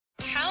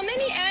How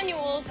many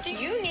annuals do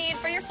you need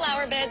for your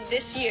flower bed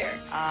this year?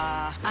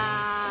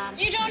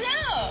 You don't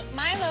know.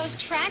 Milo's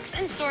tracks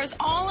and stores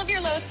all of your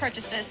Lowe's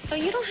purchases, so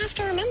you don't have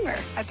to remember.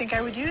 I think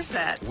I would use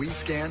that. We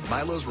scan,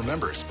 Milo's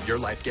remembers. Your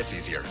life gets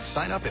easier.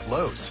 Sign up at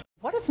Lowe's.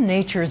 What if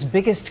nature's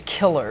biggest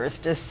killers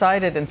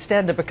decided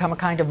instead to become a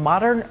kind of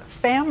modern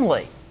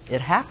family?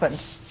 It happened.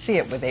 See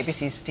it with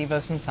ABC's Steve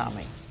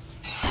Osunsami.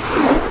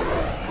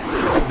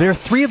 They're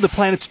three of the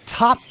planet's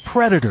top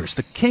predators,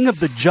 the king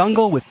of the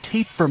jungle with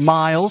teeth for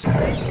miles,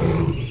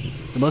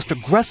 the most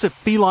aggressive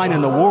feline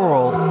in the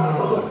world,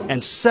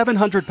 and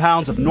 700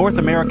 pounds of North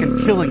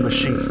American killing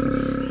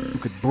machine, who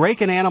could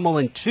break an animal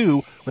in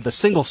two with a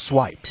single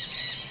swipe.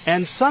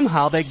 And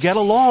somehow they get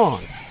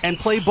along and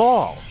play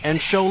ball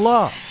and show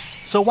love.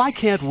 So why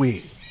can't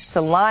we? It's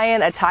a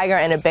lion, a tiger,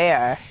 and a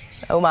bear.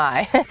 Oh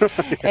my.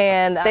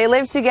 And they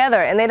live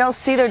together and they don't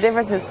see their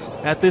differences.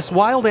 At this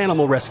wild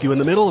animal rescue in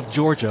the middle of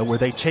Georgia, where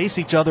they chase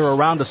each other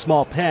around a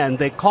small pen,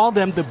 they call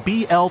them the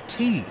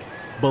BLT.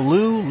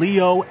 Baloo,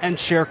 Leo, and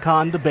Shere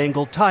Khan, the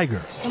Bengal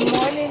tiger. Good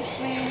morning,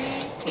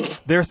 Sweetie.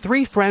 They're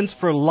three friends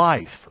for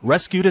life,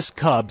 rescued as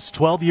cubs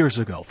 12 years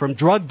ago from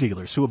drug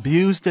dealers who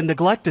abused and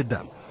neglected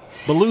them.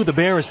 Baloo the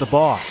bear is the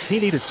boss.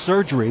 He needed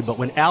surgery, but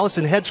when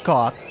Allison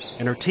Hedgecough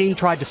and her team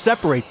tried to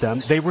separate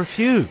them, they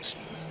refused.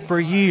 For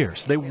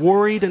years, they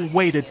worried and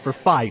waited for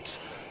fights.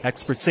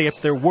 Experts say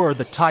if there were,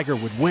 the tiger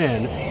would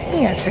win.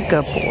 Yeah, it's a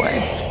good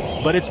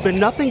boy. But it's been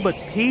nothing but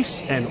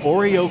peace and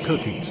Oreo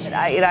cookies.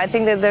 I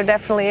think that there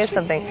definitely is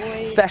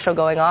something special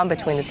going on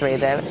between the three of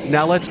them.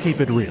 Now let's keep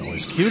it real.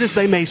 As cute as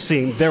they may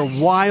seem, they're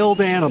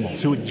wild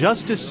animals who would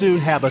just as soon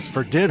have us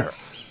for dinner.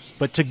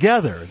 But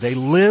together, they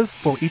live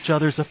for each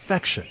other's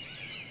affection.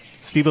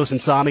 Steve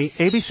Osunsami,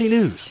 ABC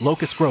News,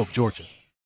 Locust Grove, Georgia.